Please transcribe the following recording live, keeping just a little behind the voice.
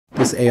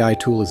This AI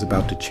tool is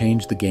about to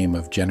change the game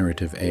of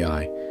generative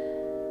AI.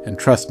 And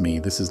trust me,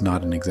 this is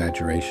not an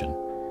exaggeration.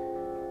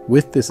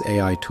 With this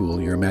AI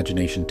tool, your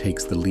imagination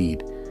takes the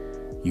lead.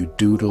 You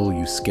doodle,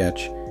 you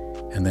sketch,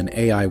 and then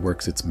AI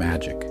works its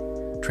magic,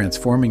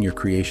 transforming your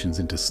creations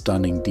into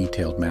stunning,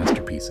 detailed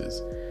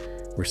masterpieces.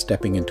 We're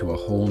stepping into a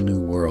whole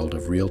new world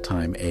of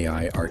real-time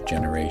AI art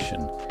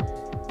generation.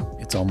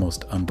 It's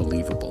almost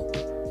unbelievable.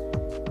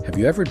 Have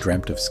you ever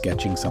dreamt of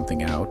sketching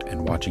something out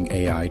and watching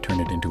AI turn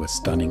it into a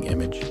stunning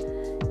image?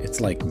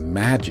 It's like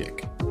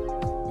magic.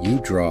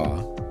 You draw,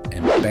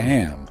 and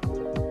bam!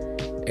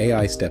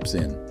 AI steps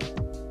in,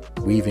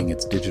 weaving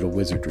its digital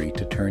wizardry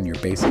to turn your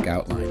basic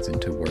outlines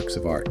into works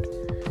of art.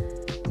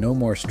 No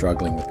more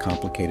struggling with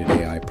complicated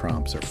AI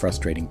prompts or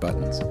frustrating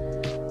buttons.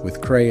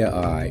 With Crea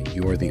AI,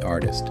 you're the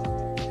artist,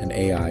 and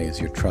AI is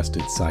your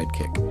trusted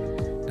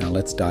sidekick. Now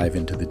let's dive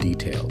into the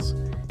details.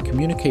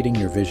 Communicating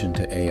your vision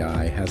to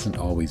AI hasn't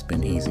always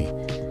been easy.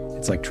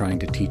 It's like trying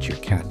to teach your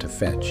cat to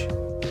fetch.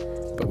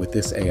 But with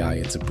this AI,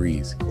 it's a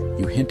breeze.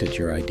 You hint at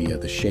your idea,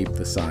 the shape,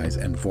 the size,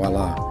 and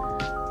voila!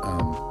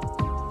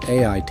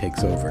 AI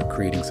takes over,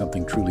 creating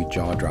something truly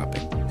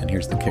jaw-dropping. And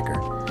here's the kicker.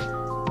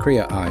 Crea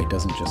AI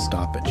doesn't just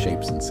stop at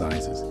shapes and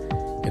sizes.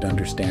 It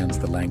understands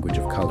the language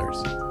of colors.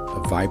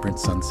 A vibrant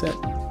sunset?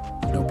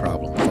 No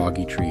problem.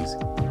 Foggy trees?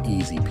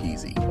 Easy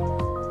peasy.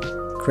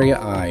 Crea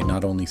AI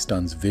not only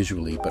stuns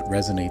visually, but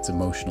resonates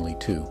emotionally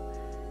too.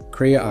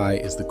 Crea AI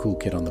is the cool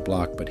kid on the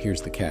block, but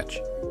here's the catch.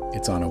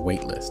 It's on a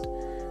wait list.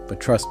 But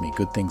trust me,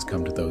 good things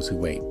come to those who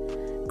wait.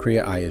 Crea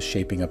AI is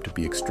shaping up to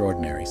be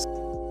extraordinary.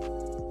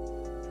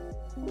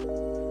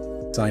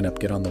 Sign up,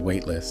 get on the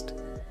wait list,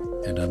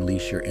 and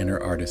unleash your inner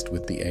artist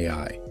with the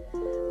AI.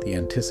 The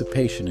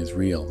anticipation is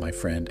real, my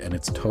friend, and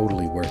it's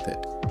totally worth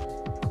it.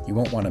 You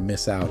won't want to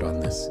miss out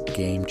on this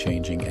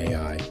game-changing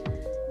AI.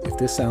 If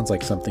this sounds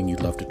like something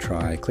you'd love to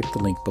try, click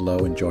the link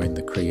below and join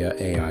the Crea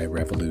AI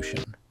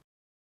revolution.